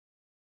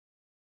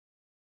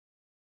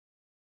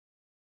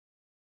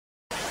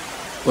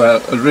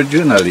Well,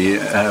 originally,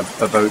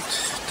 about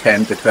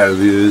 10 to 12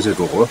 years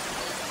ago,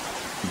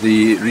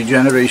 the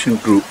regeneration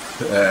group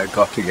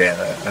got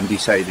together and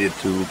decided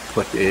to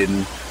put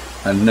in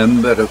a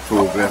number of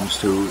programs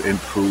to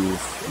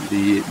improve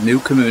the new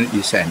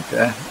community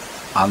centre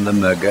and the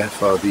mugger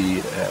for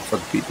the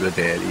people of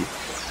Deri.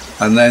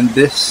 And then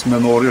this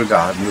memorial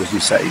garden was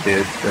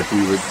decided that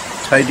we would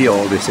tidy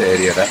all this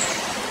area up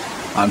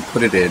and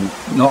put it in,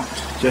 not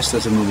just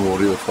as a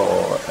memorial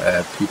for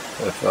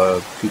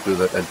people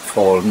that had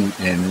fallen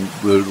in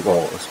world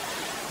wars.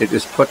 It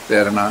is put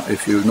there, and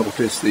if you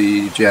notice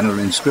the general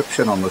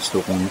inscription on the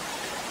stone,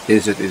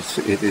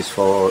 it is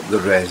for the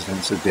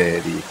residents of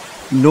Deri.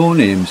 No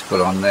names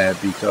put on there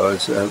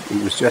because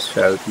it was just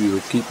felt we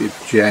would keep it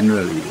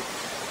generally.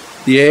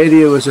 The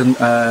area was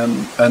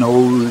an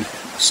old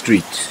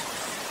street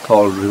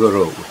called River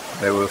Road.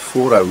 There were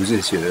 4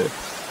 houses here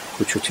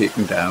which were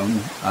taken down,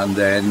 and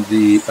then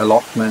the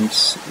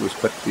allotments was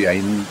put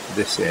behind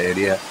this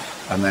area,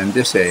 and then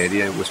this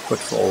area was put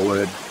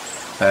forward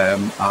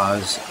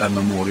as a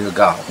memorial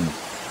garden.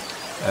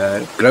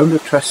 Ground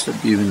Trust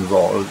had been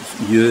involved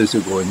years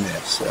ago in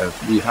this.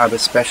 We had a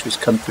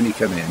specialist company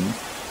come in,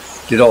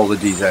 did all the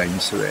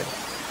designs for it.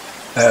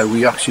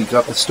 We actually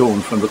got the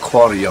stone from the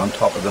quarry on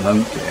top of the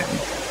mountain.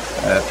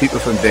 People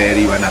from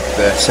Deri went up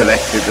there,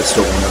 selected the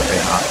stone that they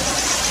had.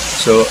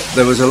 So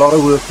there was a lot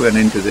of work went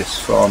into this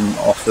from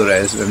off the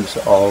residents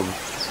of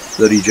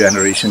the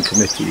Regeneration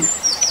Committee.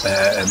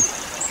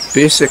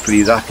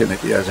 Basically that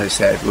committee, as I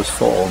said, was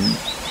formed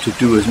to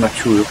do as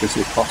much work as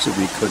they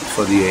possibly could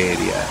for the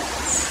area.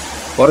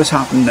 What has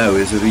happened now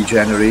is the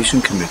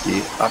Regeneration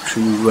Committee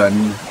actually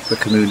run the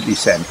community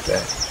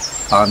centre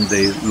and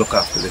they look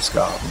after this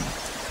garden.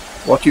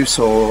 What you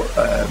saw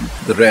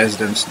the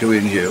residents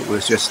doing here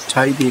was just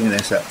tidying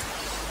this up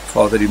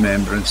for the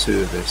remembrance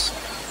service.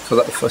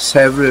 For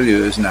several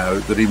years now,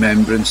 the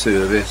remembrance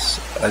service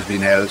has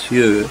been held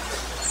here,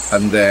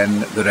 and then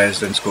the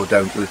residents go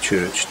down to the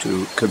church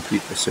to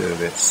complete the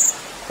service.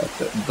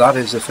 That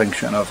is the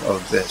function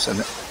of this,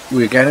 and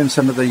we're getting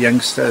some of the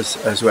youngsters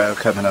as well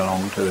coming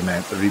along to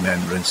the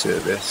remembrance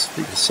service,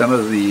 because some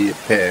of the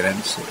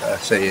parents are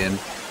saying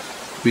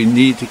we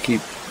need to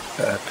keep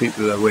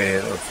people aware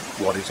of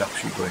what is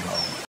actually going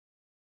on.